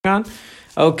Mishkan.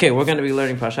 Okay, we're going to be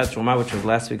learning Parashat Terumah, which was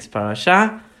last week's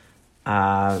parasha,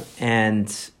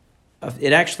 and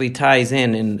it actually ties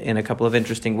in a couple of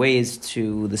interesting ways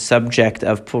to the subject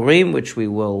of Purim, which we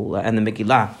will, and the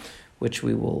Megillah, which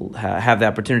we will have the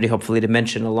opportunity, hopefully, to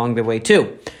mention along the way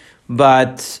too.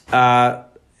 But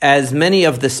as many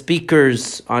of the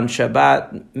speakers on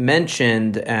Shabbat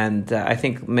mentioned, and I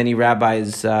think many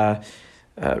rabbis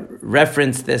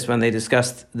referenced this when they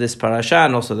discussed this parasha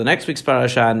and also the next week's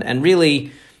parasha, and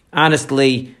really,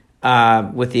 honestly,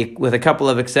 with a couple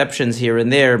of exceptions here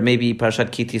and there, maybe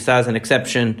Parashat Ki Tisa is an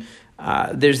exception.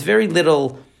 There's very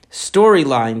little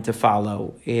storyline to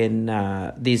follow in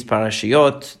these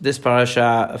parashiyot. This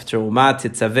parasha of Terumah,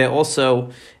 Tetzaveh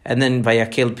also, and then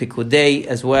Vayakel Pikudei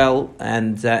as well,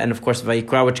 and of course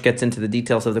Vayikra, which gets into the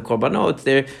details of the korbanot.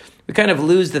 There, we kind of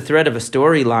lose the thread of a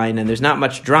storyline, and there's not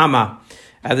much drama.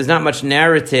 There's not much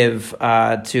narrative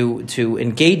to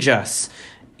engage us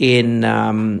in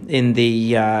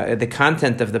the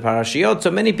content of the parashiyot.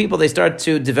 So many people, they start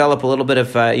to develop a little bit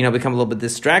of become a little bit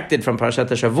distracted from Parashat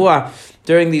HaShavua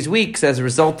during these weeks as a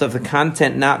result of the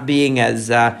content not being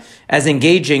as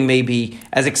engaging, maybe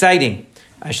as exciting,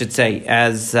 I should say,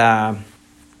 as some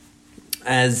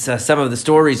of the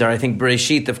stories are. I think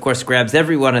Bereshit, of course, grabs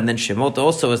everyone, and then Shemot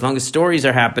also. As long as stories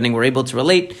are happening, we're able to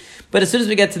relate. But as soon as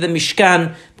we get to the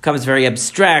Mishkan, it becomes very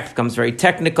abstract, becomes very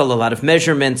technical, a lot of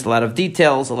measurements, a lot of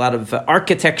details, a lot of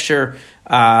architecture,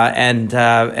 and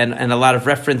a lot of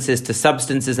references to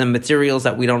substances and materials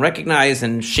that we don't recognize,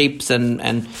 and shapes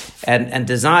and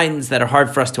designs that are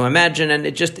hard for us to imagine. And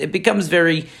it becomes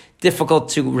very difficult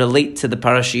to relate to the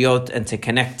parashiyot and to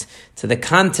connect to the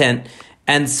content.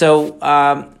 And so,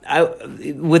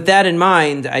 with that in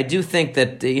mind, I do think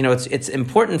that it's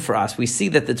important for us. We see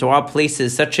that the Torah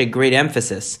places such a great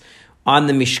emphasis on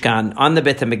the Mishkan, on the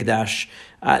Beit HaMikdash,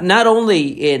 not only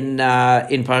in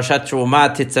Parashat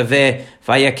Terumah, Tetzaveh,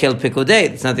 Vayakel Pikudei.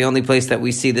 It's not the only place that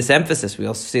we see this emphasis. We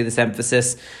also see this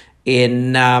emphasis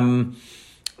in the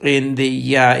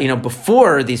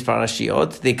before these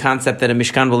parashiyot, the concept that a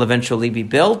Mishkan will eventually be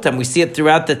built, and we see it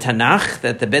throughout the Tanakh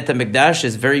that the Beit HaMikdash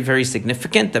is very, very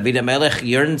significant. David HaMelech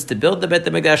yearns to build the Beit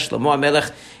HaMikdash. Shlomo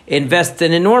HaMelech invests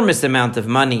an enormous amount of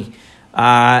money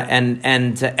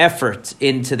and effort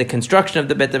into the construction of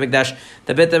the Beit HaMikdash.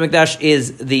 The Beit HaMikdash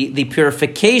is the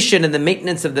purification and the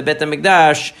maintenance of the Beit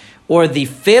HaMikdash, or the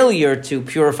failure to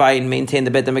purify and maintain the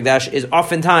Beit HaMikdash, is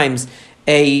oftentimes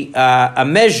a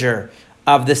measure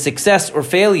of the success or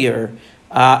failure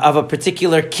of a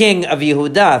particular king of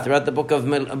Yehuda. Throughout the book of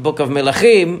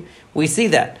Melachim, we see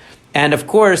that. And of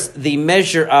course, the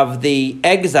measure of the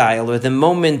exile, or the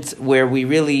moment where we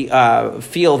really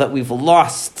feel that we've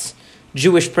lost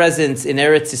Jewish presence in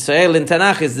Eretz Yisrael, in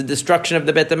Tanakh, is the destruction of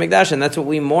the Beit HaMikdash, and that's what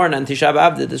we mourn on Tisha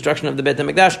B'Av, the destruction of the Beit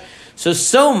HaMikdash.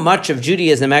 So much of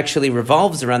Judaism actually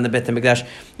revolves around the Beit HaMikdash,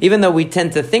 even though we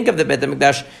tend to think of the Beit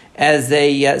HaMikdash as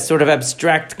a sort of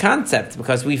abstract concept,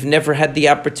 because we've never had the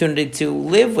opportunity to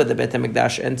live with the Beit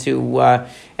HaMikdash and to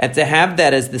have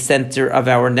that as the center of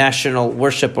our national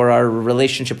worship or our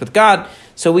relationship with God.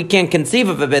 So we can't conceive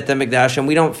of a Beit HaMikdash, and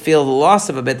we don't feel the loss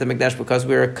of a Beit HaMikdash because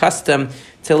we're accustomed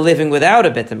to living without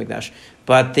a Beit HaMikdash.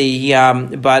 But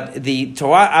the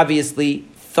Torah obviously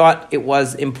thought it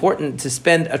was important to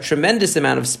spend a tremendous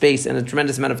amount of space and a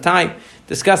tremendous amount of time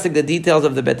discussing the details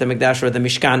of the Beit HaMikdash, or the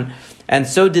Mishkan, and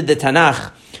so did the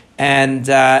Tanakh. And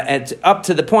up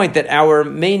to the point that our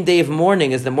main day of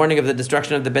mourning is the morning of the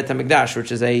destruction of the Beit HaMikdash,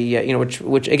 which is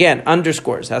which again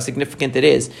underscores how significant it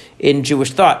is in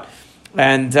Jewish thought.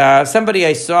 And somebody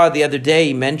I saw the other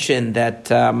day mentioned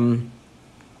that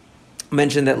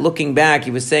looking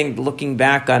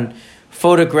back on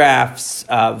photographs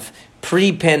of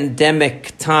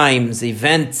pre-pandemic times,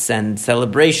 events and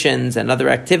celebrations and other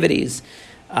activities,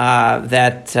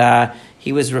 that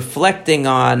he was reflecting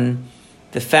on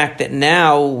the fact that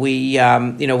now we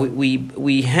had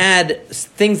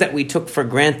things that we took for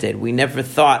granted. We never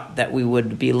thought that we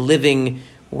would be living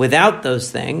without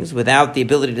those things, without the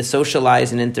ability to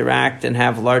socialize and interact and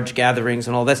have large gatherings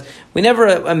and all this. We never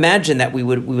imagined that we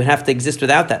would have to exist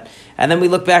without that. And then we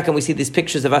look back and we see these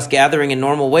pictures of us gathering in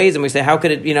normal ways, and we say, how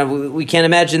could it, we can't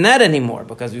imagine that anymore,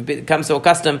 because we've become so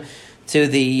accustomed to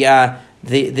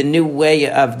the new way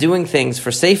of doing things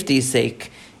for safety's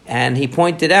sake. And he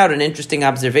pointed out an interesting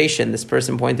observation. This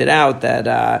person pointed out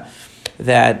that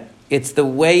it's the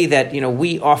way that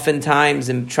we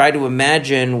oftentimes try to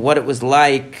imagine what it was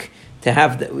like to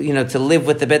have to live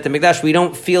with the Beit HaMikdash. We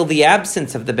don't feel the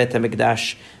absence of the Beit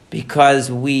HaMikdash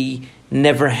because we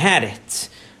never had it.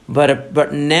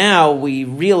 But now we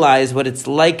realize what it's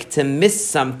like to miss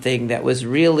something that was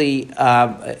really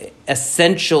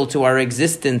essential to our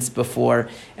existence before,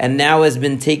 and now has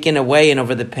been taken away. And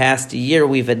over the past year,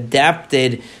 we've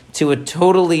adapted to a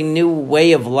totally new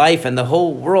way of life, and the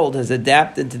whole world has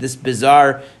adapted to this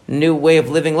bizarre new way of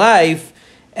living life.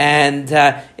 And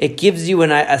it gives you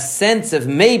a sense of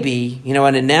maybe,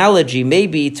 an analogy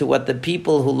maybe to what the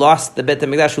people who lost the Beit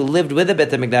HaMikdash, who lived with the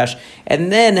Beit HaMikdash,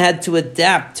 and then had to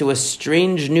adapt to a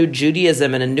strange new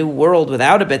Judaism and a new world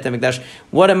without a Beit HaMikdash,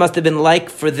 what it must have been like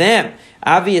for them.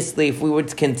 Obviously, if we were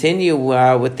to continue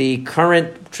with the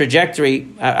current trajectory,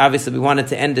 obviously we want it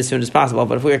to end as soon as possible,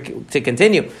 but if we were to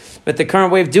continue with the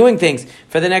current way of doing things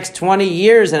for the next 20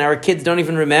 years, and our kids don't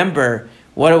even remember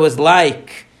what it was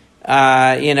like,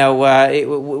 it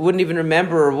wouldn't even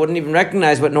remember or wouldn't even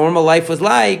recognize what normal life was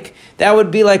like, that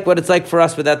would be like what it's like for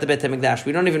us without the Beit HaMikdash.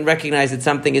 We don't even recognize that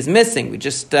something is missing. We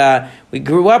just, we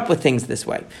grew up with things this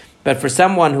way. But for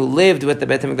someone who lived with the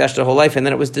Beit HaMikdash their whole life and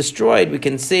then it was destroyed, we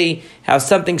can see how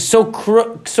something so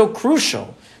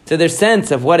crucial to their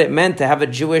sense of what it meant to have a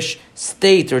Jewish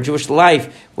state or Jewish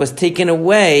life was taken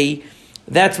away.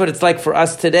 That's what it's like for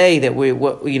us today, that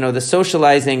the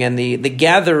socializing and the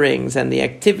gatherings and the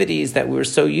activities that we were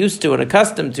so used to and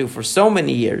accustomed to for so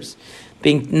many years,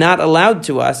 being not allowed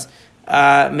to us,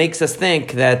 makes us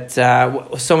think that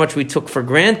so much we took for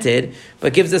granted,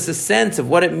 but gives us a sense of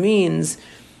what it means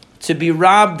to be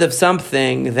robbed of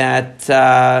something that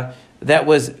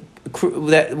was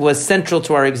central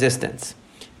to our existence.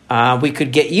 We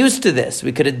could get used to this.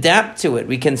 We could adapt to it.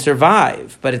 We can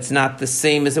survive, but it's not the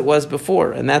same as it was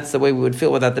before. And that's the way we would feel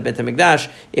without the Beit HaMikdash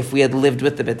if we had lived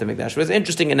with the Beit HaMikdash. It was an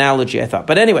interesting analogy, I thought.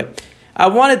 But anyway, I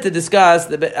wanted to discuss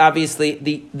the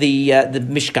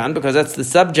Mishkan, because that's the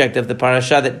subject of the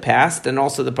parasha that passed and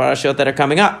also the parashot that are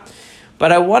coming up.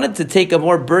 But I wanted to take a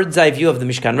more bird's eye view of the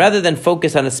Mishkan. Rather than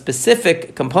focus on a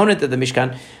specific component of the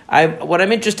Mishkan, what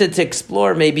I'm interested to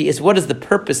explore maybe is what is the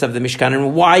purpose of the Mishkan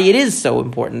and why it is so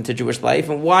important to Jewish life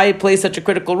and why it plays such a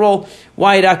critical role,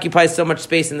 why it occupies so much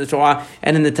space in the Torah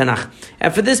and in the Tanakh.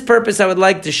 And for this purpose, I would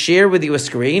like to share with you a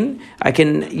screen. I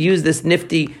can use this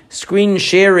nifty screen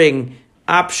sharing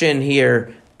option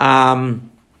here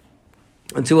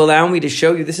to allow me to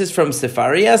show you. This is from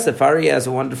Sefaria. Sefaria is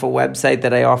a wonderful website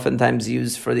that I oftentimes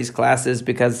use for these classes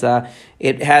because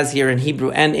it has here in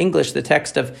Hebrew and English the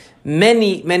text of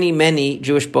many, many, many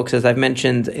Jewish books, as I've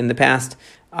mentioned in the past.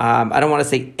 I don't want to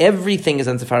say everything is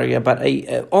on Sefaria, but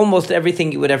almost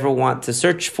everything you would ever want to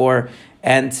search for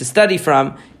and to study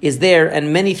from is there,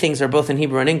 and many things are both in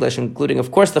Hebrew and English, including,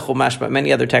 of course, the Chumash, but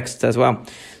many other texts as well.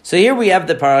 So here we have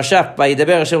the parasha.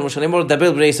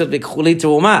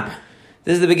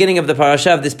 This is the beginning of the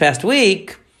parasha of this past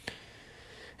week.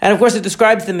 And of course it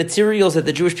describes the materials that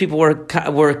the Jewish people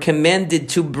were commanded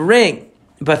to bring.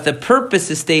 But the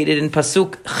purpose is stated in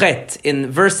Pasuk Chet,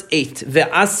 in verse 8.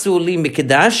 Ve'asu li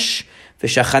mikdash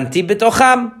v'shachanti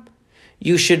betocham.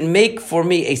 You should make for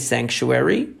me a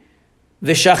sanctuary.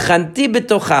 V'shachanti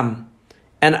betocham.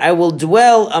 And I will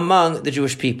dwell among the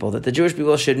Jewish people. That the Jewish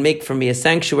people should make for me a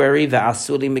sanctuary.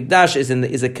 Ve'asu li mikdash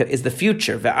is the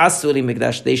future. Ve'asu li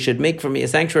mikdash. They should make for me a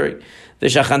sanctuary.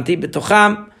 Ve'shachanti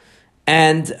betocham.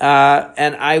 And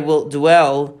I will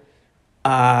dwell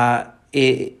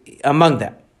among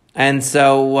them. And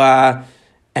so,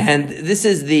 and this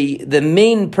is the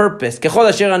main purpose. You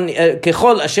have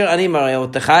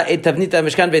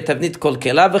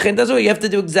to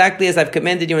do exactly as I've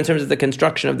commanded you in terms of the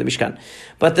construction of the Mishkan.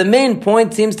 But the main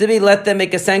point seems to be, let them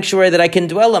make a sanctuary that I can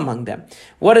dwell among them.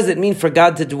 What does it mean for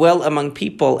God to dwell among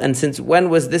people? And since when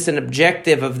was this an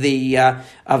objective of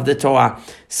the Torah?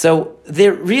 So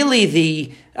there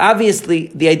really obviously,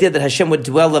 the idea that Hashem would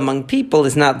dwell among people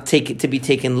is not to be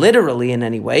taken literally in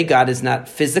any way. God is not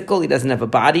physical. He doesn't have a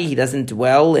body. He doesn't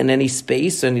dwell in any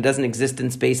space, and he doesn't exist in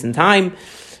space and time.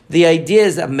 The idea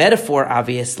is a metaphor,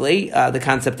 obviously, the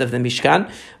concept of the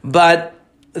Mishkan, but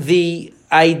the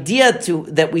idea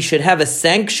that we should have a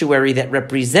sanctuary that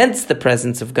represents the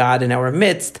presence of God in our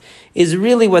midst is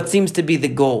really what seems to be the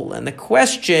goal. And the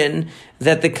question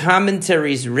that the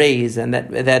commentaries raise and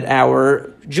that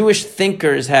our Jewish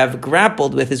thinkers have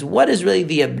grappled with is, what is really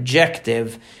the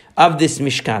objective of this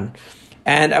Mishkan?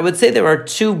 And I would say there are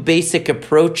two basic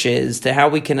approaches to how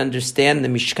we can understand the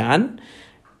Mishkan.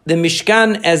 The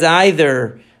Mishkan as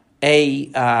either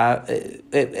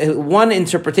one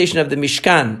interpretation of the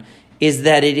Mishkan is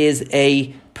that it is a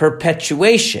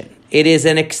perpetuation. It is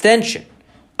an extension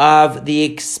of the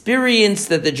experience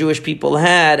that the Jewish people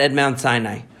had at Mount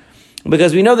Sinai.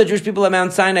 Because we know the Jewish people at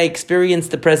Mount Sinai experienced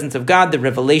the presence of God, the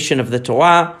revelation of the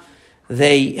Torah.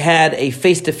 They had a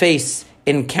face-to-face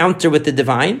encounter with the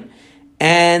divine.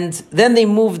 And then they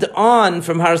moved on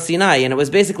from Har Sinai. And it was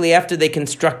basically after they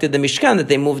constructed the Mishkan that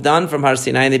they moved on from Har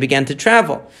Sinai and they began to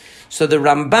travel. So the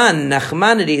Ramban,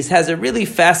 Nachmanides, has a really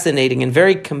fascinating and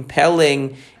very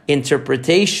compelling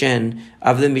interpretation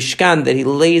of the Mishkan that he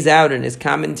lays out in his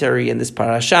commentary in this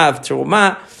parasha of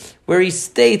Terumah, where he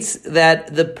states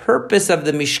that the purpose of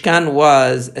the Mishkan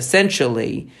was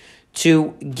essentially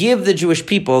to give the Jewish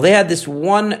people, they had this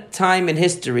one time in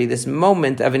history, this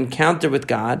moment of encounter with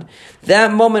God.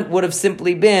 That moment would have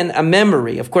simply been a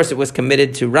memory. Of course, it was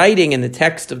committed to writing in the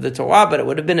text of the Torah, but it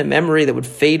would have been a memory that would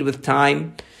fade with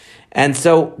time. And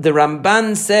so the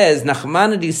Ramban says,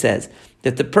 Nachmanides says,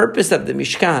 that the purpose of the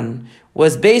Mishkan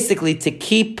was basically to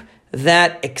keep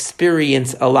that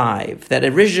experience alive. That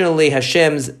originally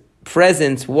Hashem's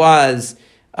presence was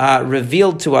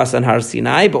revealed to us on Har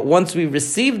Sinai, but once we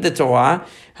received the Torah,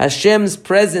 Hashem's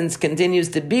presence continues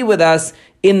to be with us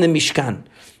in the Mishkan.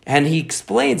 And he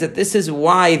explains that this is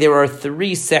why there are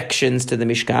 3 sections to the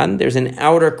Mishkan. There's an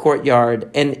outer courtyard,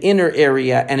 an inner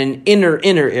area, and an inner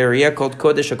area called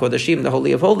Kodesh HaKodashim, the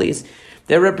Holy of Holies,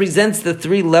 that represents the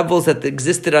 3 levels that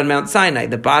existed on Mount Sinai,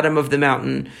 the bottom of the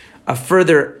mountain, a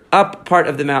further up part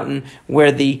of the mountain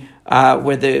where the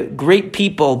great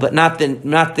people, but not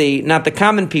the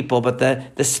common people, but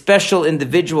the special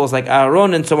individuals like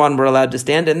Aaron and so on were allowed to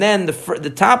stand, and then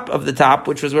the top of the top,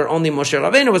 which was where only Moshe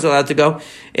Rabbeinu was allowed to go.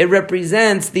 It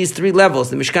represents these 3 levels.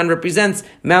 The Mishkan represents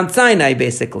Mount Sinai,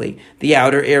 basically, the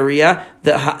outer area,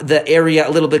 the area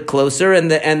a little bit closer,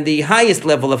 and the highest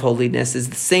level of holiness is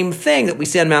the same thing that we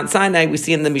see on Mount Sinai. We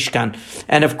see in the Mishkan,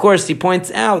 and of course he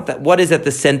points out that what is at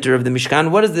the center of the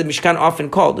Mishkan. What is the Mishkan often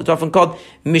called? It's often called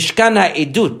Mishkan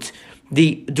HaEdut,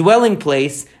 the dwelling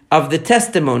place of the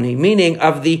testimony, meaning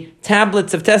of the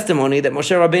tablets of testimony that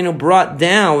Moshe Rabbeinu brought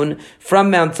down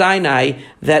from Mount Sinai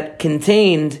that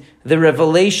contained the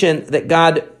revelation that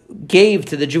God gave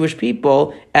to the Jewish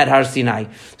people at Har Sinai.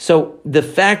 So the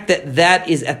fact that that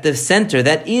is at the center,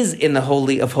 that is in the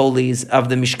Holy of Holies of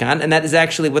the Mishkan, and that is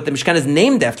actually what the Mishkan is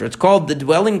named after. It's called the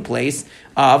dwelling place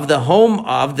of, the home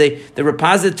of, the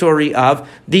repository of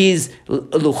these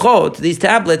luchot, these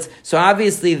tablets. So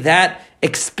obviously that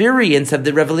experience of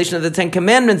the revelation of the 10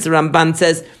 Commandments, the Ramban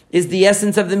says, is the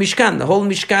essence of the Mishkan. The whole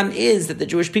Mishkan is that the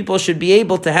Jewish people should be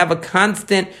able to have a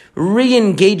constant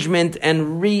re-engagement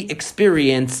and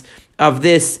re-experience of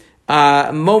this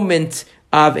moment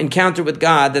of encounter with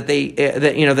God that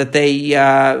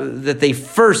they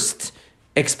first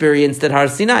experienced at Har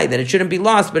Sinai. That it shouldn't be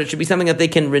lost, but it should be something that they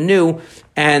can renew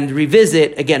and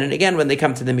revisit again and again when they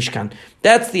come to the Mishkan.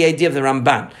 That's the idea of the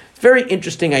Ramban. Very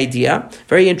interesting idea,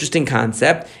 very interesting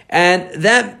concept, and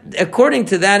that, according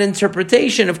to that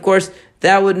interpretation, of course,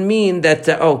 that would mean that,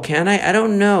 can I? I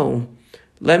don't know.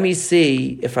 Let me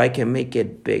see if I can make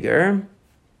it bigger.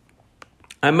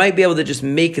 I might be able to just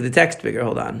make the text bigger.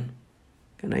 Hold on.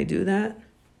 Can I do that?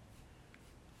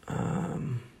 I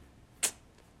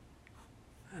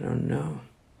don't know.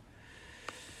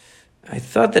 I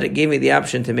thought that it gave me the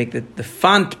option to make the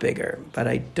font bigger, but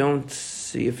I don't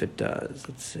see if it does.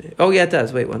 Let's see. Oh, yeah, it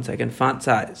does. Wait 1 second. Font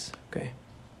size. Okay.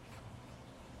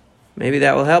 Maybe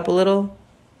that will help a little.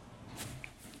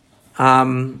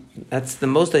 That's the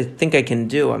most I think I can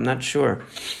do. I'm not sure.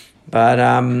 But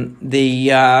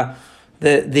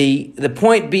the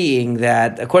point being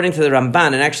that, according to the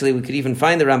Ramban, and actually we could even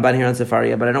find the Ramban here on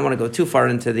Sefaria, but I don't want to go too far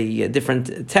into the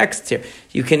different texts here.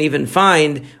 You can even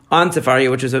find on Sefaria,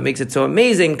 which is what makes it so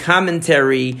amazing,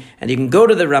 commentary, and you can go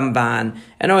to the Ramban,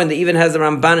 and it even has the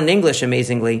Ramban in English,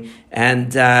 amazingly,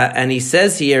 and he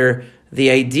says here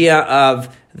the idea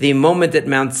of the moment at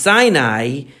Mount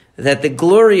Sinai, that the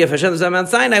glory of Hashem on Mount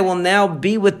Sinai will now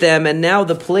be with them, and now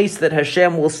the place that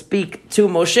Hashem will speak to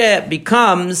Moshe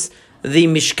becomes the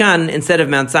Mishkan instead of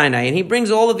Mount Sinai. And he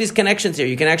brings all of these connections here.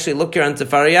 You can actually look here on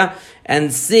Sefaria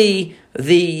and see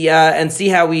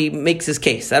how he makes his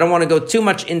case. I don't want to go too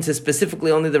much into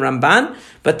specifically only the Ramban,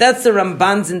 but that's the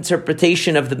Ramban's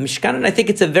interpretation of the Mishkan, and I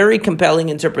think it's a very compelling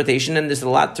interpretation, and there's a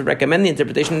lot to recommend the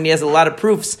interpretation, and he has a lot of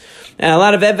proofs and a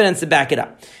lot of evidence to back it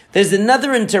up. There's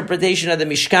another interpretation of the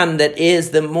Mishkan that is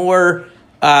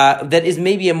that is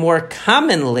maybe a more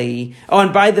commonly. Oh,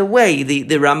 and by the way, the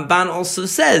Ramban also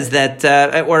says that,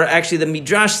 or actually the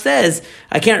Midrash says,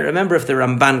 I can't remember if the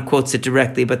Ramban quotes it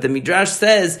directly, but the Midrash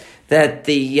says that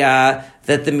the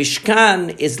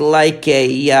Mishkan is like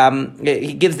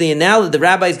he gives the analogy. The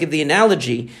rabbis give the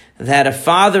analogy that a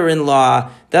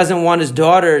father-in-law doesn't want his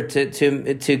daughter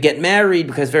to get married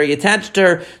because very attached to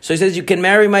her. So he says, you can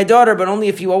marry my daughter, but only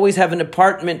if you always have an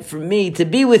apartment for me to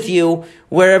be with you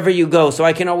wherever you go. So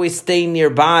I can always stay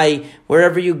nearby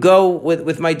wherever you go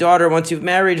with my daughter. Once you've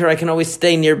married her, I can always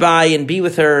stay nearby and be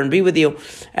with her and be with you.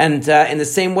 And in the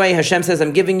same way, Hashem says,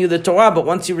 I'm giving you the Torah, but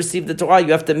once you receive the Torah,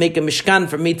 you have to make a mishkan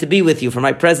for me to be with you, for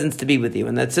my presence to be with you.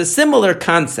 And that's a similar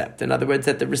concept. In other words,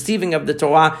 that the receiving of the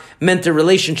Torah meant a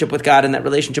relationship with God, and that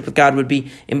relationship with God would be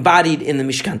embodied in the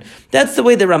Mishkan. That's the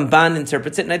way the Ramban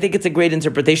interprets it, and I think it's a great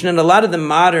interpretation. And a lot of the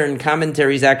modern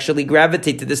commentaries actually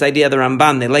gravitate to this idea of the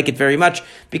Ramban. They like it very much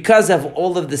because of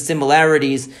all of the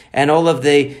similarities and all of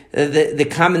the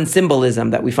common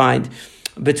symbolism that we find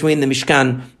between the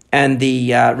Mishkan and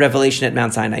the revelation at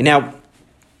Mount Sinai. Now,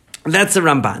 that's the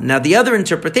Ramban. Now, the other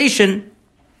interpretation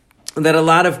that a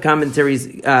lot of commentaries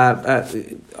draw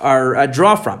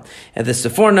from, the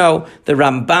Seforno, the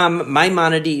Rambam,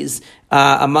 Maimonides,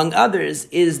 among others,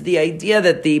 is the idea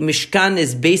that the Mishkan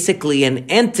is basically an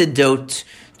antidote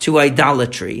to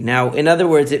idolatry. Now, in other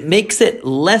words, it makes it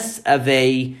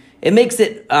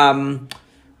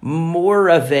more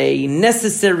of a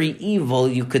necessary evil,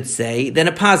 you could say, than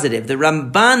a positive. The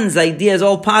Ramban's idea is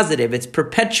all positive. It's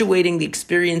perpetuating the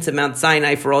experience of Mount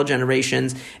Sinai for all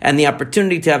generations, and the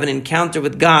opportunity to have an encounter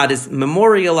with God is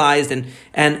memorialized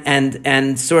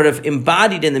and sort of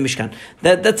embodied in the Mishkan.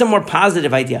 That's a more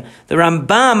positive idea. The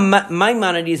Rambam,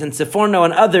 Maimonides, and Seforno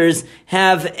and others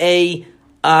have a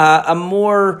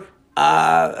more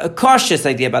a cautious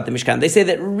idea about the Mishkan. They say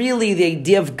that really the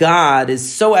idea of God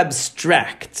is so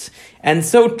abstract and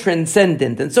so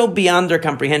transcendent and so beyond their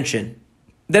comprehension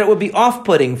that it would be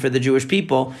off-putting for the Jewish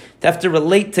people to have to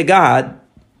relate to God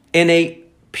in a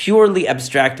purely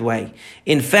abstract way.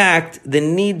 In fact, the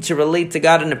need to relate to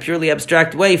God in a purely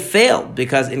abstract way failed,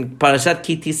 because in Parashat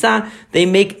Ki Tisa, they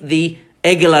make the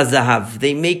Egel HaZahav.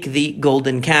 They make the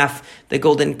golden calf. The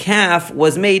golden calf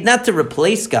was made not to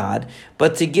replace God,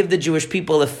 but to give the Jewish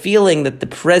people a feeling that the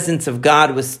presence of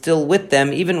God was still with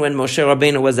them, even when Moshe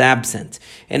Rabbeinu was absent.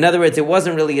 In other words, it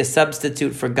wasn't really a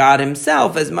substitute for God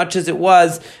himself, as much as it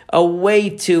was a way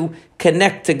to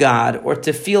connect to God, or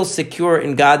to feel secure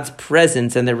in God's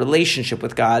presence and their relationship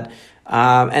with God.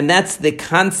 And that's the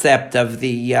concept of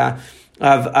the Egel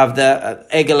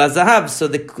HaZahav. So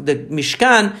the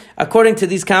Mishkan, according to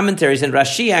these commentaries, and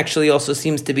Rashi actually also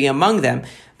seems to be among them,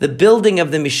 the building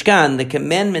of the Mishkan, the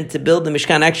commandment to build the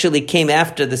Mishkan, actually came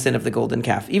after the sin of the golden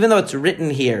calf, even though it's written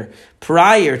here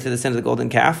prior to the sin of the golden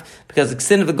calf, because the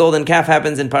sin of the golden calf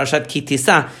happens in Parashat Ki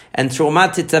Tisa, and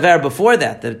Trumat Titzaver before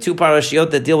that. The two parashiot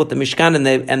that deal with the Mishkan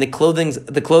and the clothing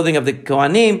of the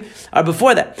Kohanim are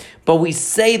before that. But we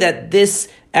say that this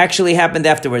actually happened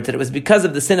afterwards, that it was because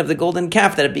of the sin of the golden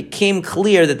calf that it became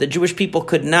clear that the Jewish people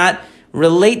could not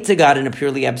relate to God in a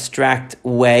purely abstract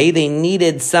way. They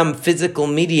needed some physical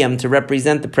medium to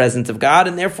represent the presence of God,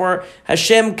 and therefore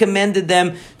Hashem commanded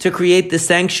them to create the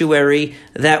sanctuary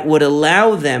that would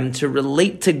allow them to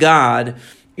relate to God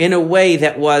in a way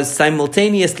that was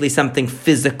simultaneously something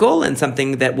physical and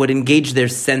something that would engage their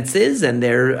senses and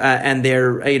their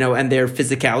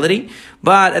physicality,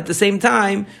 but at the same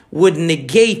time would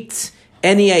negate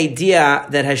any idea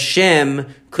that Hashem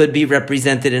could be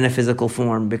represented in a physical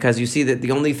form, because you see that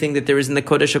the only thing that there is in the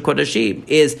Kodesh HaKodashim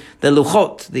is the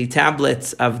Luchot, the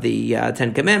tablets of the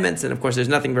Ten Commandments, and of course there's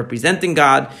nothing representing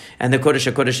God, and the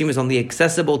Kodesh HaKodashim is only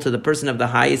accessible to the person of the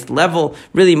highest level,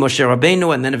 really Moshe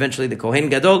Rabbeinu, and then eventually the Kohen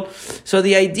Gadol. So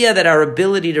the idea that our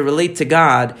ability to relate to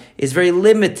God is very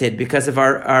limited because of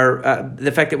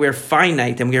the fact that we're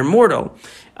finite and we're mortal,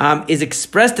 is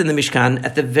expressed in the Mishkan.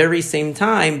 At the very same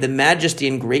time, the majesty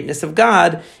and greatness of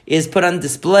God is put on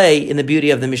display in the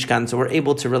beauty of the Mishkan. So we're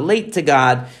able to relate to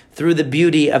God through the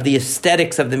beauty of the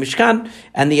aesthetics of the Mishkan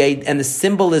and the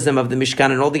symbolism of the Mishkan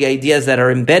and all the ideas that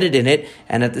are embedded in it.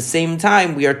 And at the same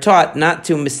time, we are taught not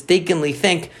to mistakenly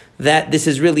think that this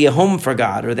is really a home for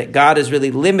God, or that God is really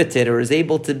limited or is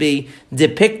able to be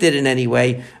depicted in any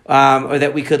way, or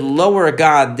that we could lower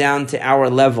God down to our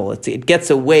level. It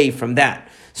gets away from that.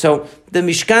 So the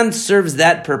Mishkan serves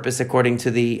that purpose according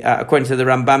to the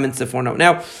Rambam and Seforno.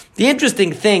 Now, the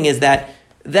interesting thing is that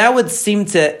would seem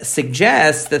to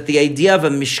suggest that the idea of a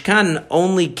Mishkan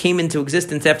only came into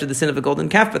existence after the sin of the golden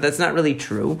calf, but that's not really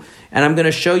true. And I'm going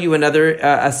to show you another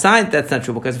a sign that's not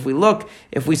true, because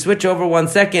if we switch over 1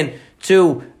 second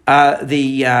to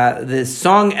the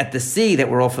song at the sea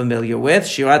that we're all familiar with,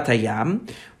 Shirat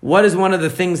Hayam, what is one of the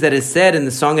things that is said in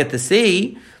the song at the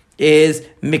sea? Is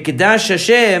Mikdash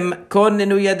Hashem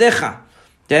konenu yadecha.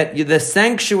 that the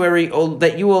sanctuary,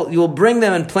 that you will bring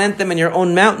them and plant them in your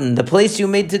own mountain, the place you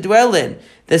made to dwell in,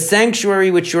 the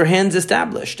sanctuary which your hands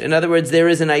established. In other words, there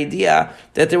is an idea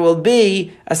that there will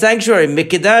be a sanctuary.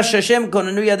 Mikidash Hashem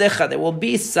konanu yadecha. There will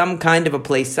be some kind of a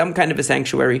place, some kind of a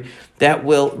sanctuary that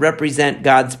will represent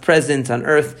God's presence on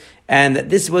earth. And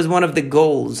this was one of the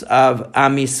goals of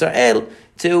Am Yisrael,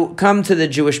 to come to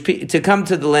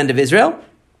the land of Israel,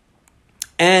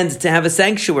 and to have a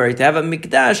sanctuary, to have a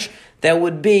mikdash that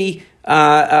would be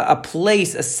a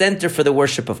place, a center for the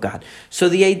worship of God. So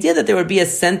the idea that there would be a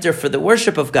center for the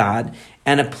worship of God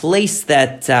and a place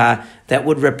that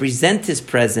would represent His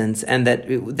presence, and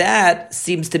that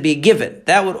seems to be a given.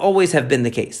 That would always have been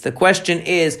the case. The question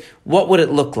is, what would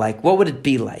it look like? What would it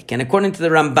be like? And according to the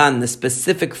Ramban, the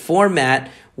specific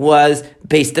format was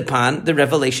based upon the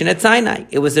revelation at Sinai.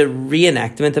 It was a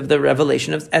reenactment of the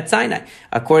revelation at Sinai.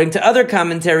 According to other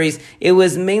commentaries, it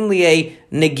was mainly a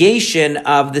negation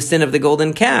of the sin of the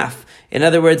golden calf. In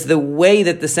other words, the way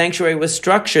that the sanctuary was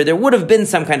structured, there would have been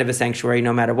some kind of a sanctuary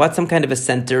no matter what, some kind of a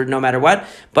center no matter what,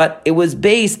 but it was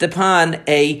based upon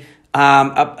a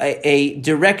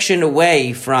direction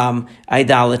away from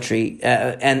idolatry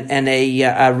and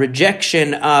a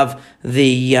rejection of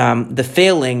the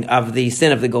failing of the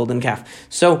sin of the golden calf.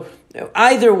 So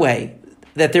either way,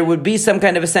 that there would be some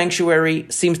kind of a sanctuary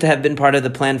seems to have been part of the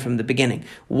plan from the beginning.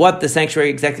 What the sanctuary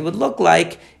exactly would look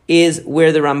like is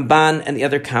where the Ramban and the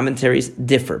other commentaries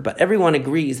differ. But everyone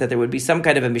agrees that there would be some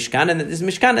kind of a Mishkan, and that this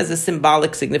Mishkan has a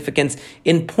symbolic significance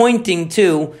in pointing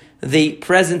to the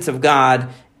presence of God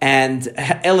and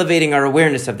elevating our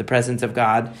awareness of the presence of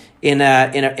God in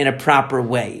a proper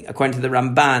way, according to the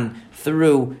Ramban,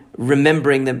 through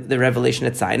remembering the revelation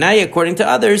at Sinai, according to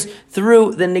others,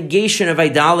 through the negation of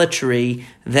idolatry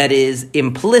that is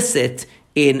implicit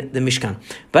in the Mishkan.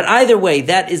 But either way,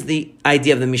 that is the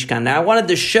idea of the Mishkan. Now, I wanted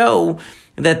to show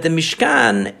that the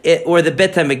Mishkan, or the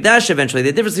Bet HaMikdash eventually,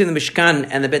 the difference between the Mishkan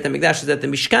and the Bet HaMikdash is that the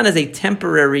Mishkan is a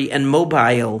temporary and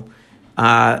mobile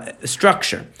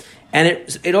structure. And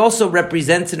it also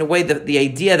represents, in a way, the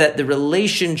idea that the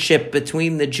relationship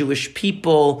between the Jewish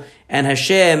people and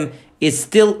Hashem is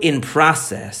still in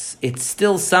process. It's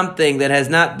still something that has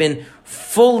not been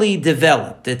fully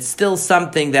developed. It's still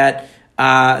something that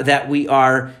we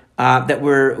are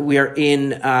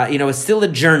in. It's still a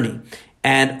journey.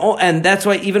 And that's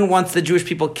why even once the Jewish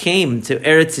people came to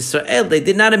Eretz Yisrael, they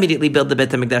did not immediately build the Bet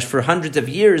HaMikdash. For hundreds of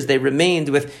years, they remained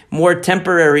with more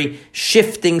temporary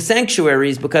shifting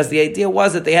sanctuaries, because the idea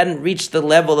was that they hadn't reached the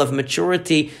level of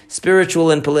maturity, spiritual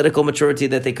and political maturity,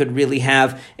 that they could really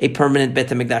have a permanent Bet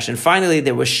HaMikdash. And finally,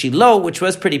 there was Shiloh, which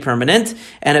was pretty permanent.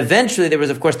 And eventually, there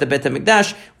was, of course, the Bet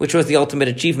HaMikdash, which was the ultimate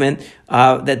achievement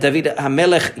that David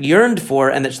HaMelech yearned for,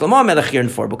 and that Shlomo HaMelech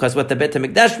yearned for, because what the Bet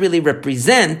HaMikdash really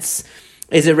represents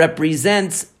is it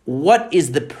represents what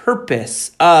is the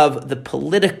purpose of the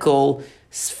political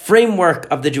framework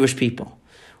of the Jewish people.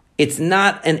 It's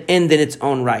not an end in its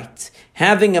own right.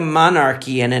 Having a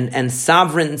monarchy and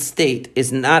sovereign state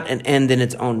is not an end in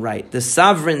its own right. The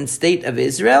sovereign state of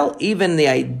Israel, even the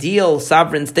ideal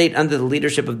sovereign state under the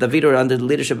leadership of David or under the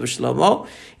leadership of Shlomo,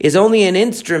 is only an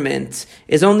instrument,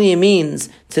 is only a means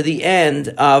to the end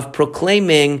of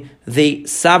proclaiming the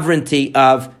sovereignty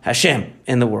of Hashem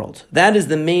in the world. That is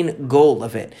the main goal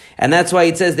of it. And that's why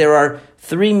it says there are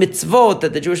 3 mitzvot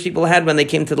that the Jewish people had when they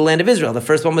came to the land of Israel. The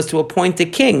first one was to appoint a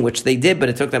king, which they did, but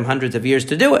it took them hundreds of years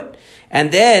to do it.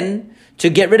 And then to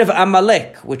get rid of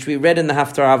Amalek, which we read in the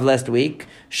Haftarah of last week.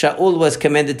 Shaul was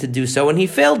commanded to do so, and he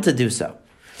failed to do so.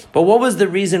 But what was the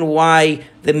reason why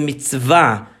the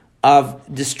mitzvah of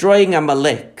destroying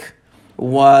Amalek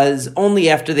was only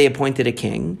after they appointed a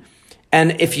king?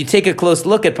 And if you take a close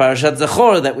look at Parashat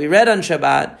Zachor that we read on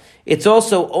Shabbat, it's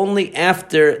also only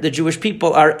after the Jewish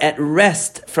people are at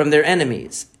rest from their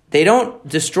enemies. They don't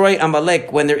destroy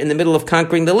Amalek when they're in the middle of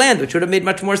conquering the land, which would have made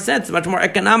much more sense, much more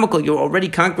economical. You're already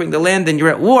conquering the land and you're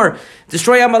at war.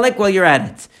 Destroy Amalek while you're at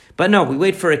it. But no, we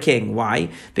wait for a king. Why?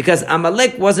 Because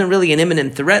Amalek wasn't really an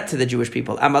imminent threat to the Jewish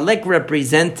people. Amalek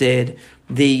represented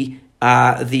the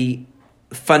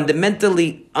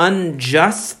fundamentally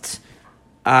unjust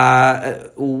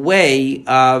way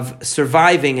of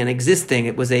surviving and existing.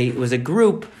 It was a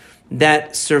group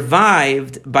that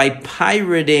survived by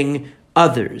pirating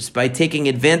others, by taking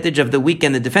advantage of the weak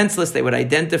and the defenseless. They would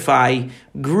identify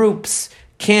groups,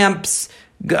 camps,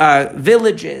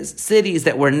 villages, cities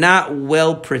that were not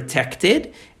well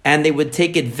protected, and they would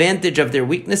take advantage of their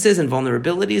weaknesses and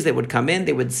vulnerabilities. They would come in,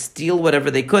 they would steal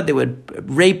whatever they could, they would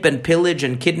rape and pillage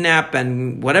and kidnap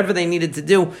and whatever they needed to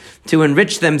do to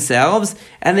enrich themselves,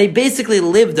 and they basically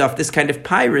lived off this kind of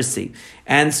piracy.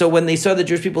 And so when they saw the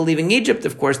Jewish people leaving Egypt,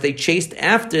 of course, they chased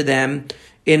after them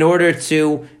in order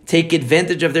to take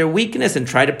advantage of their weakness and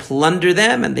try to plunder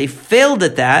them, and they failed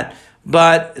at that.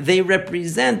 But they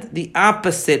represent the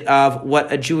opposite of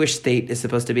what a Jewish state is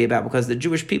supposed to be about, because the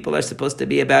Jewish people are supposed to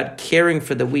be about caring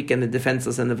for the weak and the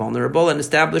defenseless and the vulnerable and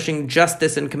establishing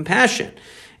justice and compassion.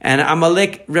 And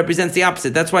Amalek represents the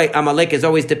opposite. That's why Amalek is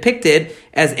always depicted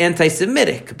as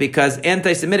anti-Semitic, because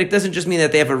anti-Semitic doesn't just mean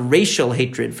that they have a racial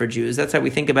hatred for Jews. That's how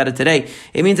we think about it today.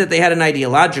 It means that they had an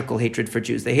ideological hatred for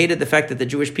Jews. They hated the fact that the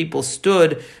Jewish people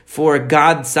stood for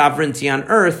God's sovereignty on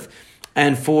earth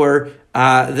and for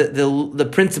the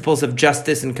principles of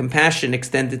justice and compassion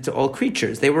extended to all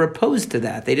creatures. They were opposed to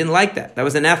that. They didn't like that. That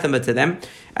was anathema to them.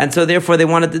 And so therefore they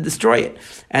wanted to destroy it.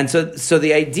 And so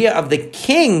the idea of the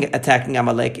king attacking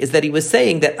Amalek is that he was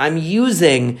saying that I'm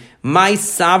using my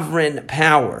sovereign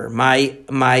power,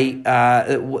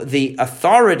 the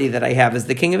authority that I have as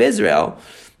the king of Israel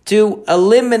to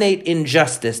eliminate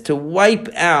injustice, to wipe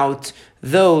out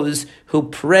those who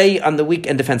prey on the weak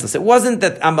and defenseless. It wasn't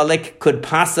that Amalek could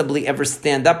possibly ever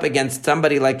stand up against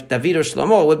somebody like David or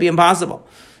Shlomo. It would be impossible.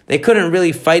 They couldn't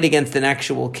really fight against an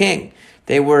actual king.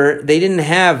 They didn't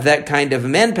have that kind of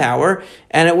manpower,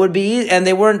 and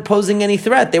they weren't posing any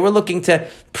threat. They were looking to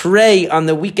prey on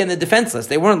the weak and the defenseless.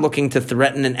 They weren't looking to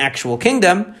threaten an actual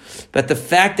kingdom. But the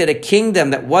fact that a kingdom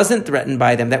that wasn't threatened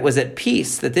by them, that was at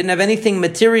peace, that didn't have anything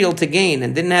material to gain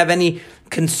and didn't have any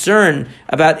concern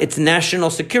about its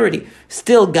national security,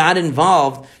 still got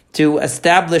involved to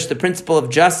establish the principle of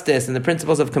justice and the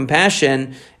principles of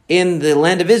compassion in the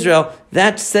land of Israel,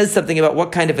 that says something about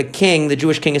what kind of a king the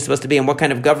Jewish king is supposed to be and what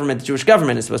kind of government the Jewish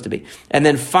government is supposed to be. And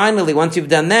then finally, once you've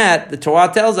done that, the Torah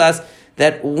tells us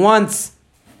that once,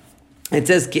 it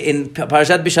says in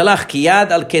Parashat Bishalach, Kiyad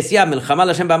al Kesya milchama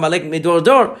Hashem ba'amalek midor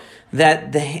dor,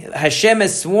 that Hashem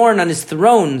has sworn on his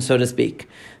throne, so to speak,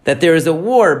 that there is a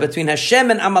war between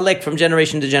Hashem and Amalek from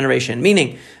generation to generation.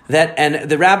 Meaning that, and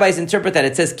the rabbis interpret that,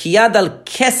 it says Kiyad al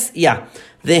Kesya,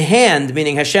 the hand,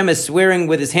 meaning Hashem is swearing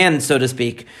with his hand, so to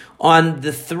speak, on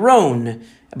the throne.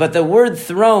 But the word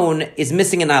throne is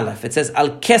missing an aleph. It says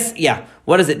al-kesya.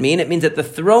 What does it mean? It means that the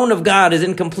throne of God is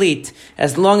incomplete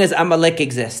as long as Amalek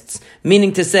exists.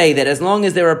 Meaning to say that as long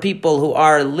as there are people who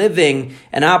are living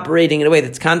and operating in a way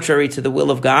that's contrary to the will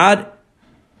of God,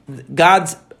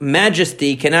 God's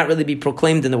majesty cannot really be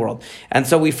proclaimed in the world. And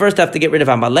so we first have to get rid of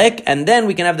Amalek, and then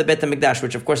we can have the Bet HaMikdash,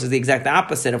 which of course is the exact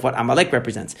opposite of what Amalek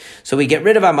represents. So we get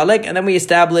rid of Amalek, and then we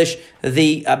establish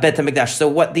the Bet HaMikdash. So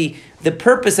what the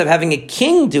purpose of having a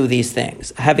king do these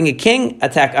things, having a king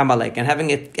attack Amalek, and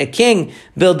having a king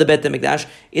build the Bet HaMikdash,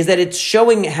 is that it's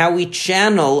showing how we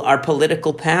channel our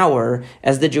political power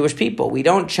as the Jewish people. We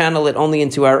don't channel it only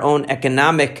into our own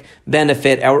economic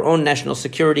benefit, our own national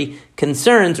security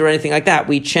concerns, or anything like that.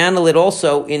 We channel it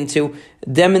also into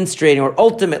demonstrating, or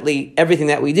ultimately everything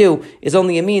that we do is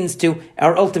only a means to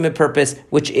our ultimate purpose,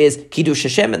 which is Kiddush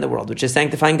Hashem in the world, which is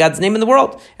sanctifying God's name in the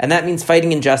world. And that means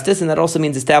fighting injustice, and that also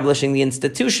means establishing the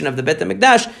institution of the Bet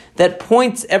HaMikdash that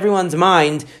points everyone's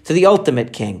mind to the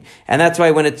ultimate king. And that's why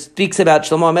when it speaks about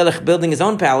Shlomo HaMelech building his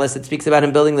own palace, it speaks about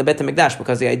him building the Bet HaMikdash,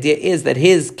 because the idea is that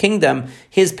his kingdom,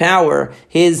 his power,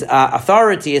 his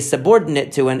authority is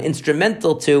subordinate to and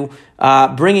instrumental to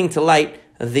bringing to light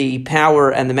the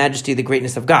power and the majesty, the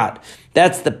greatness of God.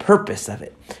 That's the purpose of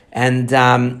it. And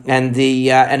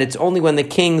it's only when the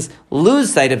kings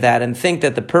lose sight of that and think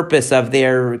that the purpose of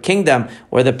their kingdom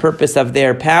or the purpose of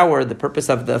their power, the purpose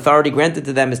of the authority granted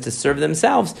to them is to serve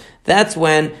themselves, that's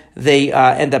when they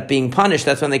end up being punished.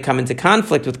 That's when they come into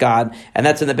conflict with God, and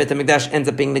that's when the Bet HaMikdash ends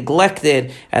up being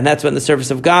neglected, and that's when the service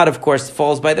of God, of course,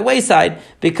 falls by the wayside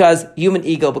because human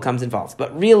ego becomes involved.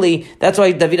 But really, that's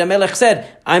why David HaMelech said,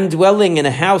 "I'm dwelling in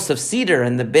a house of cedar,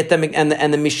 and the Bet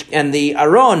HaMikdash and the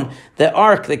Aron, the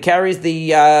ark that carries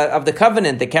the of the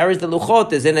covenant, that carries the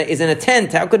luchot, is in a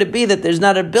tent. How could it be that there's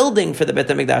not a building for the Bet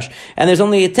HaMikdash and there's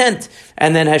only a tent?"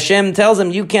 And then Hashem tells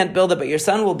him, "You can't build it, but your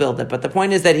son will build it." But the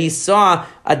point is that he saw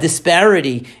a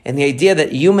disparity in the idea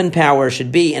that human power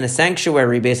should be in a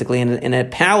sanctuary, basically in a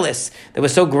palace that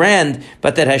was so grand,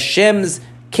 but that Hashem's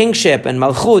kingship and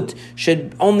malchut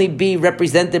should only be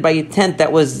represented by a tent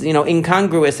that was,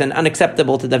 incongruous and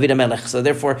unacceptable to David HaMelech. So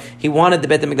therefore, he wanted the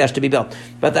Bet HaMikdash to be built.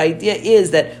 But the idea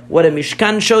is that what a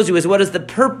Mishkan shows you is what is the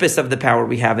purpose of the power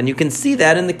we have. And you can see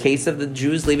that in the case of the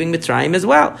Jews leaving Mitzrayim as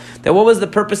well. That what was the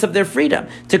purpose of their freedom?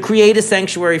 To create a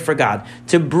sanctuary for God.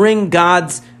 To bring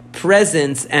God's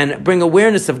presence and bring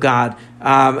awareness of God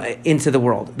into the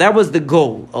world. That was the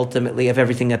goal, ultimately, of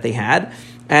everything that they had.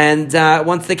 And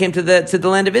once they came to the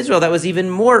land of Israel, that was even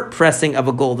more pressing of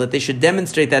a goal, that they should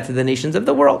demonstrate that to the nations of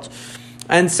the world.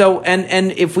 And so,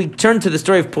 and if we turn to the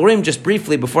story of Purim just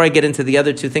briefly, before I get into the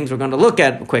other two things we're going to look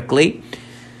at quickly,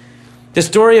 the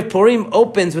story of Purim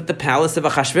opens with the palace of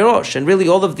Achashverosh, and really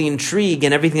all of the intrigue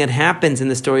and everything that happens in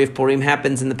the story of Purim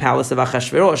happens in the palace of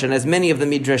Achashverosh. And as many of the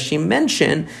Midrashim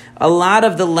mention, a lot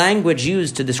of the language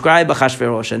used to describe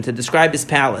Achashverosh and to describe his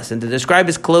palace and to describe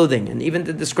his clothing and even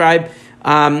to describe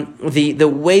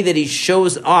the way that he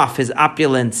shows off his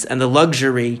opulence and the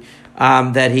luxury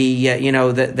that he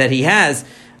that he has,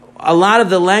 a lot of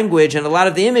the language and a lot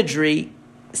of the imagery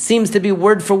seems to be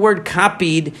word for word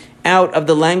copied out of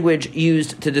the language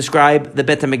used to describe the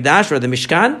Bet HaMikdash or the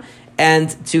Mishkan and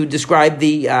to describe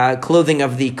the clothing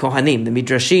of the Kohanim. The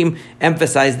Midrashim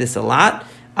emphasize this a lot.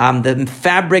 The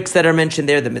fabrics that are mentioned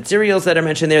there, the materials that are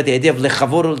mentioned there, the idea of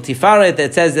lechavor ul-tifaret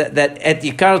that says that et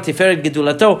yikar tiferet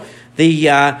gedulato,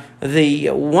 the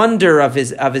wonder of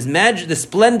his magic, the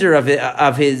splendor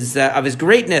of his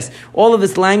greatness. All of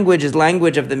this language is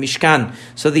language of the Mishkan.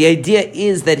 So the idea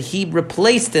is that he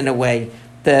replaced, in a way,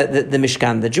 the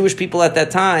Mishkan. The Jewish people at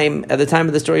that time, at the time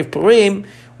of the story of Purim,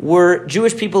 were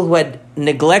Jewish people who had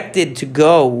neglected to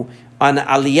go on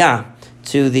Aliyah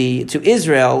to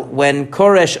Israel when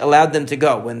Koresh allowed them to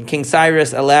go. When King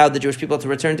Cyrus allowed the Jewish people to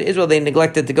return to Israel, they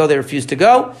neglected to go. They refused to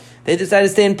go. They decided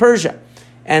to stay in Persia.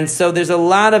 And so there's a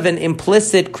lot of an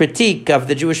implicit critique of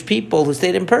the Jewish people who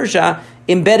stayed in Persia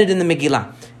embedded in the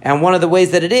Megillah. And one of the ways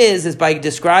that it is by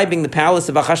describing the palace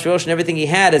of Achashverosh and everything he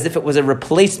had as if it was a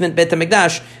replacement Bet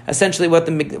HaMikdash. Essentially what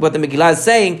the Megillah is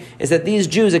saying is that these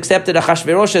Jews accepted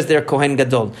Achashverosh as their Kohen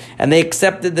Gadol. And they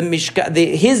accepted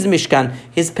his Mishkan,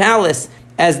 his palace,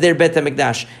 as their Bet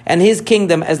HaMikdash, and his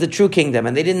kingdom as the true kingdom.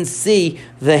 And they didn't see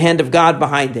the hand of God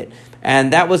behind it.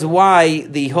 And that was why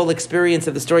the whole experience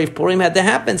of the story of Purim had to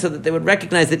happen, so that they would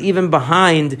recognize that even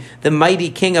behind the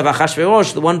mighty king of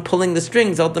Achashverosh, the one pulling the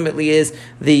strings, ultimately is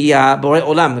the Borei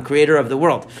Olam, the creator of the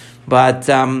world. But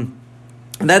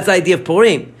that's the idea of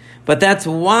Purim. But that's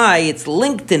why it's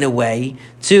linked in a way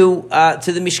to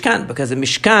the Mishkan, because the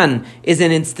Mishkan is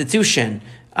an institution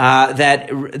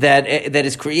that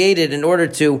is created in order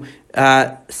to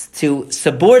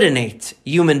subordinate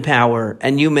human power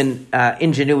and human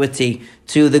ingenuity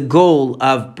to the goal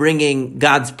of bringing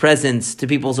God's presence to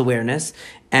people's awareness.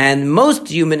 And most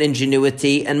human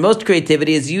ingenuity and most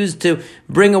creativity is used to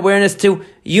bring awareness to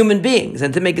human beings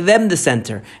and to make them the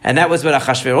center. And that was what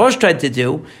Achashverosh tried to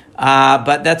do,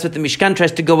 but that's what the Mishkan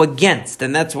tries to go against.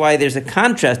 And that's why there's a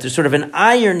contrast. There's sort of an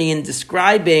irony in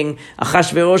describing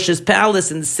Achashverosh's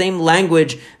palace in the same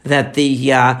language that the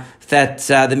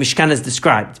Mishkan is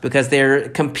described, because they're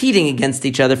competing against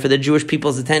each other for the Jewish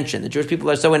people's attention. The Jewish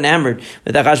people are so enamored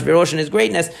with Achashverosh and his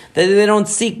greatness that they don't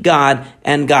seek God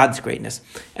and God's greatness.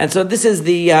 And so this is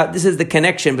the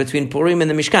connection between Purim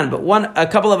and the Mishkan. But a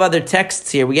couple of other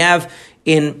texts here we have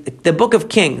in the Book of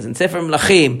Kings, in Sefer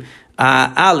Melachim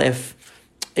Aleph,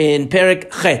 in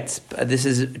Perek Chet. This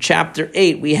is chapter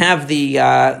 8. We have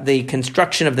the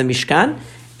construction of the Mishkan,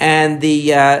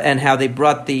 and how they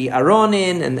brought the Aron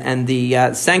in, and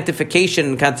the sanctification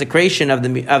and consecration of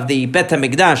the Bet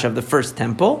HaMikdash, of the first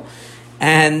temple,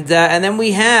 and then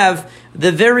we have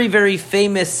the very, very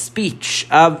famous speech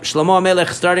of Shlomo HaMelech,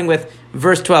 starting with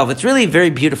verse 12. It's really very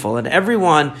beautiful, and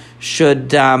everyone should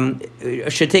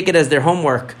take it as their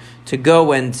homework to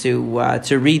go and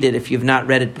to read it if you've not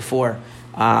read it before,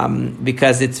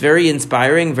 because it's very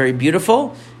inspiring, very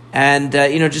beautiful, and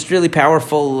just really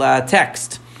powerful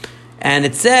text. And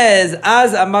it says,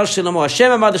 "Az Amar Shlomo,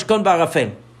 Hashem Amar Lishkon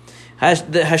Ba'arafel."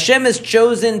 Hashem is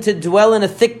chosen to dwell in a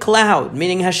thick cloud,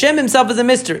 meaning Hashem himself is a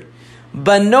mystery.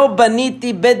 Bano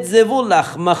baniti bet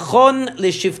zevulach machon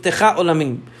lishivtecha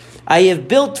olamim. I have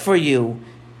built for you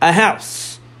a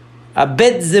house, a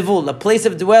bet zevul, a place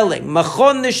of dwelling.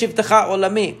 Machon lishivtecha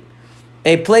olamim,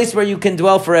 a place where you can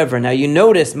dwell forever. Now you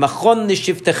notice, machon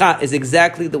lishivtecha is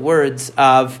exactly the words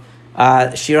of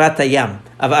Shirat Hayam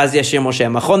of Az Yashir Moshe.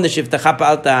 Machon l'shivtecha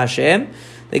pa'alta Hashem.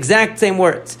 The exact same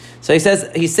words. So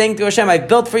he's saying to Hashem, I've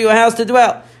built for you a house to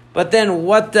dwell. But then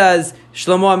what does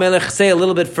Shlomo HaMelech say a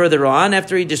little bit further on,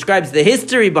 after he describes the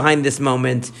history behind this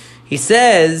moment? He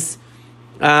says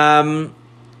that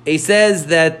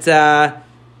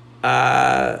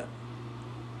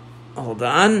hold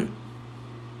on.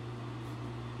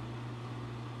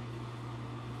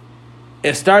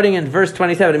 Starting in verse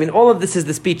 27, I mean, all of this is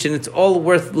the speech, and it's all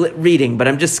worth reading, but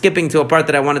I'm just skipping to a part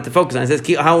that I wanted to focus on. It says,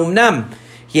 Ki ha'umnam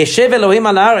yeshev Elohim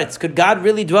al haaretz. Could God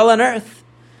really dwell on earth?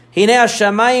 Even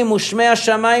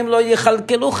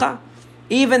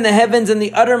the heavens and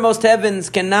the uttermost heavens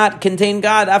cannot contain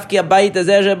God.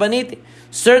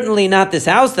 Certainly not this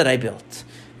house that I built.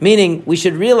 Meaning, we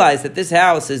should realize that this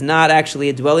house is not actually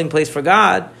a dwelling place for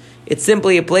God. It's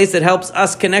simply a place that helps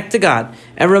us connect to God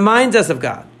and reminds us of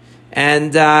God.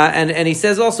 And he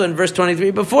says also in verse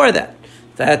 23 before that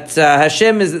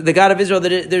Hashem is the God of Israel,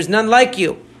 that there's none like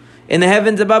you in the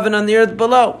heavens above and on the earth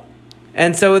below.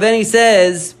 And so then he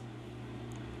says,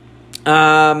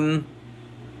 in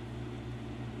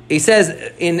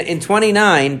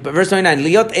 29, verse 29,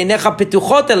 Liot einecha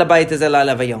petuchot el habayit hazeh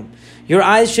la'alev hayom. Your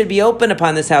eyes should be open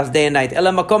upon this house day and night.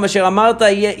 Ela makom asher amarta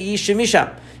yeh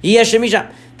shemisham.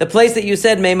 The place that you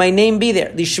said, may my name be there.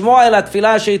 That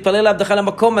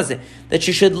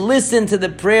you should listen to the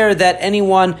prayer that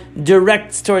anyone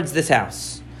directs towards this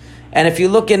house. And if you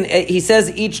look in, he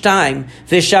says each time,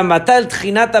 you should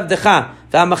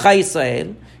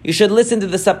listen to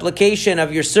the supplication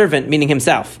of your servant, meaning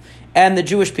himself, and the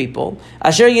Jewish people,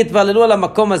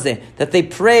 that they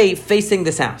pray facing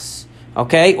this house,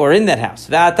 okay, or in that house.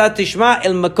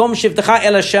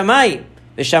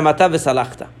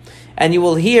 And you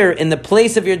will hear in the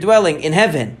place of your dwelling in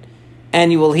heaven, and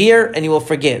you will hear and you will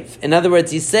forgive. In other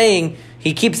words,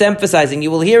 he keeps emphasizing, you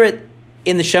will hear it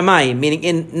in the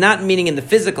Shamayim, not meaning in the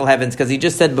physical heavens, because he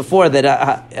just said before that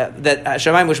that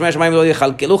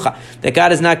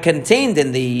God is not contained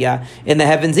in the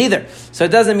heavens either. So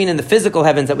it doesn't mean in the physical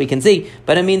heavens that we can see,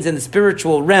 but it means in the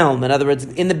spiritual realm. In other words,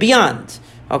 in the beyond.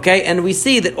 Okay, and we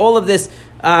see that all of this,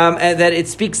 that it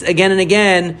speaks again and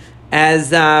again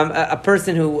as a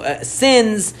person who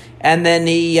sins, and then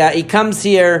he comes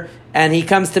here and he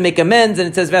comes to make amends, and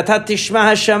it says V'atat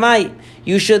tishma hashamai.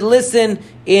 You should listen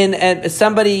in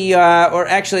somebody, or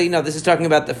actually, no, this is talking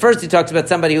about first he talks about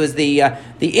somebody who is the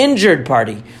injured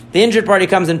party. The injured party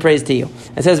comes and prays to you.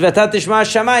 It says, V'atat tishma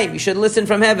hashamai. You should listen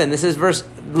from heaven. This is verse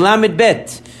Lamed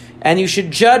Bet. And you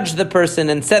should judge the person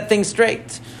and set things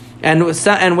straight.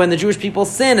 And when the Jewish people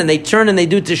sin and they turn and they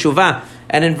do teshuvah,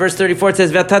 and in verse 34 it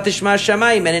says, V'atat tishma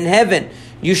hashamai, and in heaven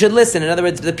you should listen. In other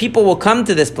words, the people will come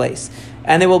to this place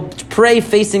and they will pray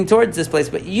facing towards this place,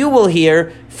 but you will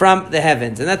hear from the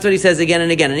heavens. And that's what he says again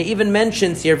and again. And he even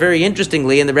mentions here, very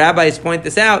interestingly, and the rabbis point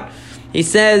this out, he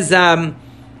says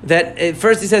that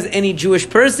first he says any Jewish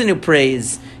person who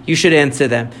prays, you should answer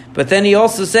them. But then he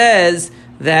also says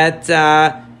that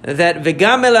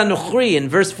v'gam el anochri in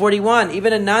verse 41,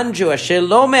 even a non-Jew,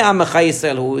 shelo me'am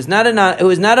Yisrael, who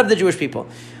is not of the Jewish people,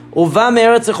 and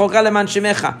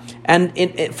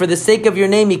for the sake of your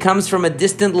name, he comes from a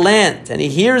distant land, and he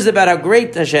hears about how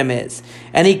great Hashem is,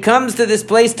 and he comes to this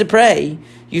place to pray.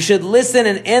 You should listen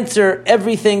and answer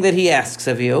everything that he asks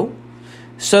of you,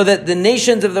 so that the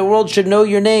nations of the world should know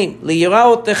your name,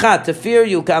 to fear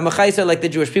you, like the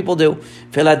Jewish people do,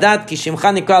 and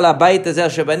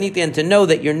to know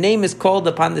that your name is called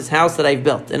upon this house that I've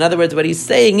built. In other words, what he's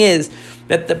saying is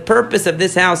that the purpose of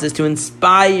this house is to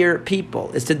inspire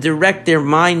people, is to direct their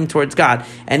mind towards God,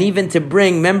 and even to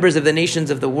bring members of the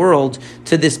nations of the world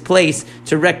to this place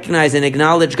to recognize and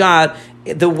acknowledge God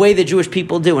the way the Jewish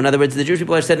people do. In other words, the Jewish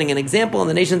people are setting an example, and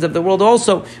the nations of the world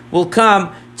also will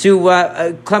come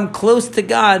to come close to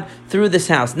God through this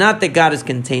house. Not that God is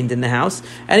contained in the house.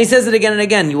 And he says it again and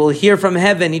again. You will hear from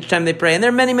heaven each time they pray. And there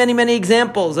are many, many, many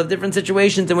examples of different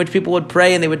situations in which people would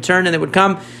pray and they would turn and they would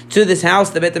come to this house,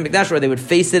 the Beit HaMikdash, where they would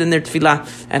face it in their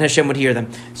tefillah, and Hashem would hear them.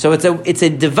 So it's a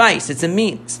device, it's a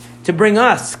means to bring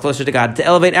us closer to God, to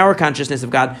elevate our consciousness of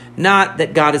God, not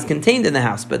that God is contained in the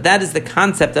house, but that is the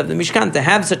concept of the Mishkan, to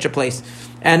have such a place.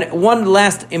 And one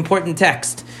last important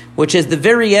text, which is the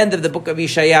very end of the book of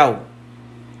Yeshayahu.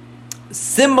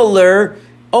 Similar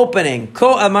opening,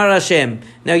 Ko Amar Hashem.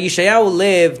 Now Yeshayahu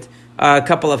lived a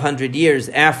couple of hundred years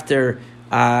after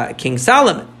King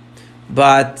Solomon.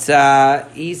 But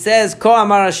he says, Ko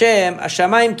Amar Hashem,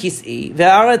 Hashamayim kis'i,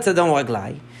 ve'aretz adon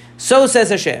raglai. So says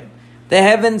Hashem, the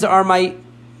heavens are my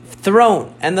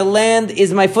throne, and the land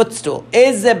is my footstool.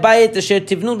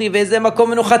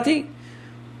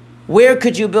 Where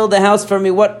could you build a house for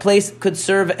me? What place could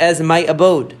serve as my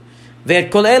abode?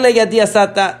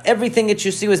 Everything that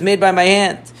you see was made by my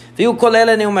hand. So he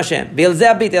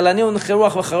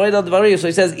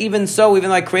says, even so, even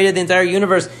though I created the entire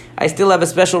universe, I still have a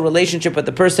special relationship with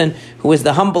the person who is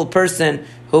the humble person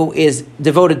who is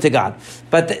devoted to God.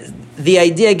 But the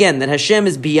idea again that Hashem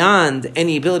is beyond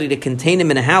any ability to contain him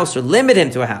in a house or limit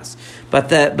him to a house, but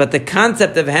the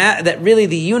concept of that really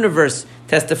the universe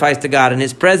testifies to God and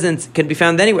his presence can be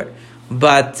found anywhere.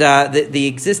 But the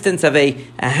existence of a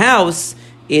house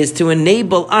is to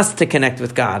enable us to connect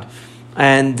with God.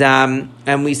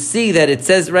 And we see that it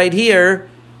says right here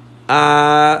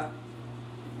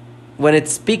when it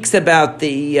speaks about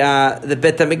the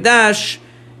Beit HaMikdash,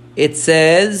 it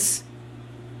says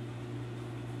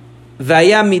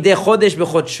Vaya midei chodesh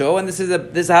b'chodsho, and this is a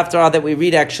haftarah that we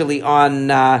read actually on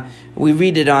Rosh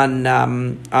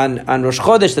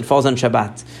Chodesh that falls on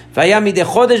Shabbat. Vaya midei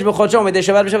chodesh b'chodsho midei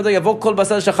Shabbat b'Shabbat yavo kol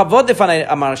basar shechavod lefanai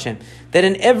amar Hashem. That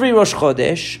in every Rosh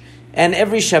Chodesh and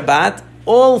every Shabbat,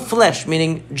 all flesh,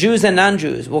 meaning Jews and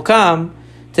non-Jews, will come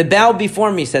to bow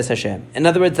before me, says Hashem. In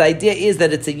other words, the idea is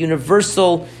that it's a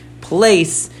universal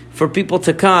place for people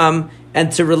to come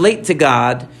and to relate to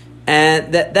God.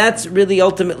 And that's really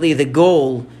ultimately the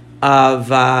goal of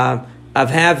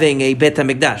having a Beit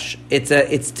HaMikdash.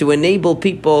 It's to enable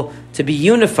people to be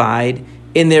unified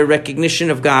in their recognition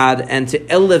of God and to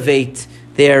elevate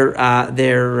their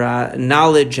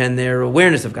knowledge and their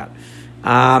awareness of God.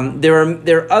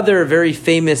 There are other very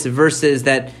famous verses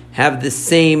that have the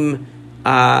same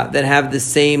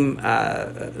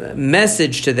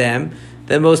message to them.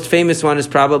 The most famous one is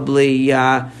probably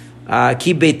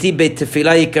Ki beiti beit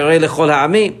tefillah yikarei lechol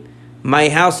ha'amim. My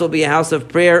house will be a house of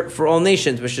prayer for all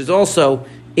nations, which is also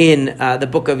in the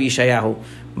book of Yeshayahu.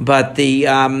 But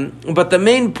the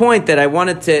main point that I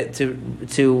wanted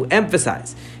to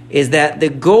emphasize is that the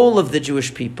goal of the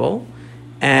Jewish people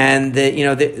and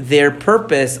their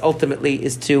purpose ultimately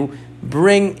is to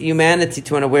bring humanity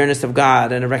to an awareness of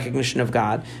God and a recognition of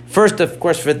God. First, of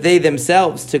course, for they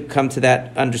themselves to come to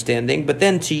that understanding, but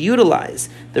then to utilize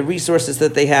the resources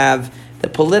that they have, the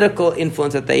political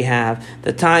influence that they have,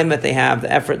 the time that they have,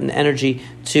 the effort and energy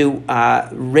to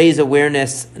raise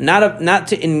awareness, not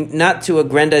to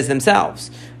aggrandize themselves,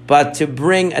 but to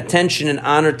bring attention and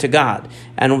honor to God.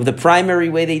 And the primary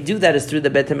way they do that is through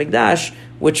the Beit HaMikdash,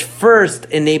 which first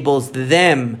enables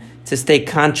them to stay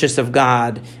conscious of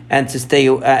God and to stay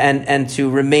and to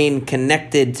remain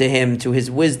connected to Him, to His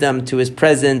wisdom, to His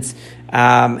presence,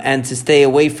 and to stay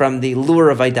away from the lure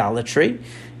of idolatry,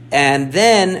 and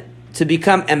then to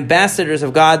become ambassadors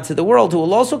of God to the world, who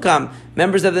will also come,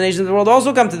 members of the nations of the world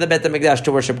also come to the Beit HaMikdash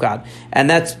to worship God. And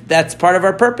that's part of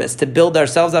our purpose, to build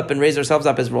ourselves up and raise ourselves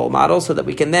up as role models so that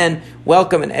we can then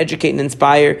welcome and educate and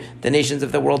inspire the nations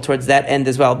of the world towards that end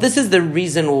as well. This is the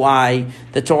reason why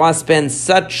the Torah spends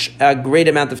such a great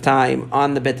amount of time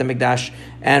on the Beit HaMikdash,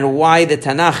 and why the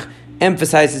Tanakh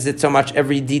emphasizes it so much,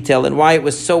 every detail, and why it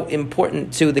was so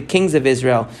important to the kings of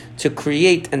Israel to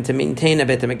create and to maintain a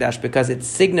Beit HaMikdash, because it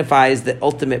signifies the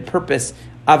ultimate purpose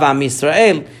of Am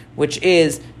Yisrael, which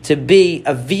is to be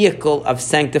a vehicle of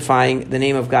sanctifying the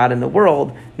name of God in the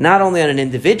world, not only on an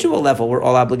individual level, we're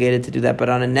all obligated to do that, but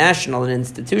on a national and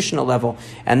institutional level.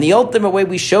 And the ultimate way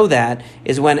we show that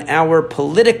is when our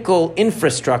political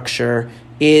infrastructure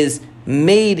is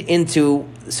made into,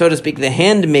 so to speak, the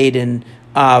handmaiden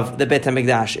of the Beit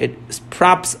HaMikdash. It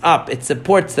props up, it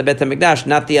supports the Beit HaMikdash,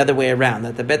 not the other way around.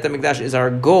 That the Beit HaMikdash is our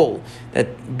goal,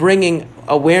 that bringing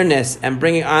awareness and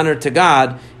bringing honor to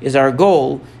God is our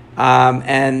goal,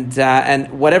 and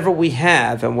whatever we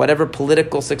have, and whatever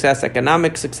political success,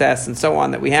 economic success, and so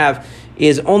on that we have,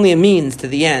 is only a means to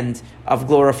the end of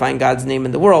glorifying God's name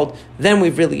in the world. Then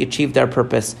we've really achieved our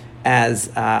purpose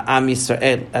as Am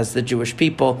Yisrael, as the Jewish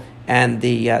people and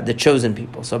the chosen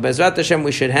people. So Be'ezrat Hashem,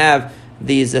 we should have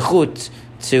the zechut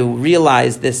to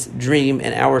realize this dream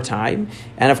in our time.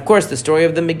 And of course, the story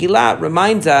of the Megillah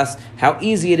reminds us how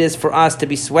easy it is for us to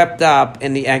be swept up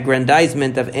in the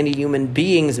aggrandizement of any human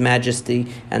being's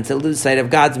majesty and to lose sight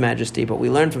of God's majesty. But we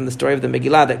learn from the story of the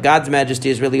Megillah that God's majesty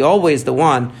is really always the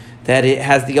one that it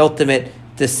has the ultimate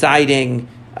deciding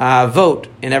vote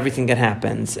in everything that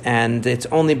happens. And it's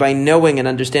only by knowing and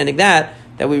understanding that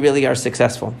we really are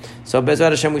successful. So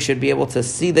Be'ezrat Hashem, we should be able to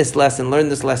see this lesson, learn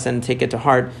this lesson, take it to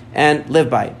heart, and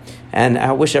live by it. And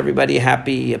I wish everybody a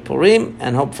happy Purim,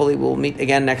 and hopefully we'll meet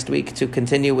again next week to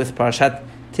continue with Parashat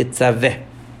Tetzaveh.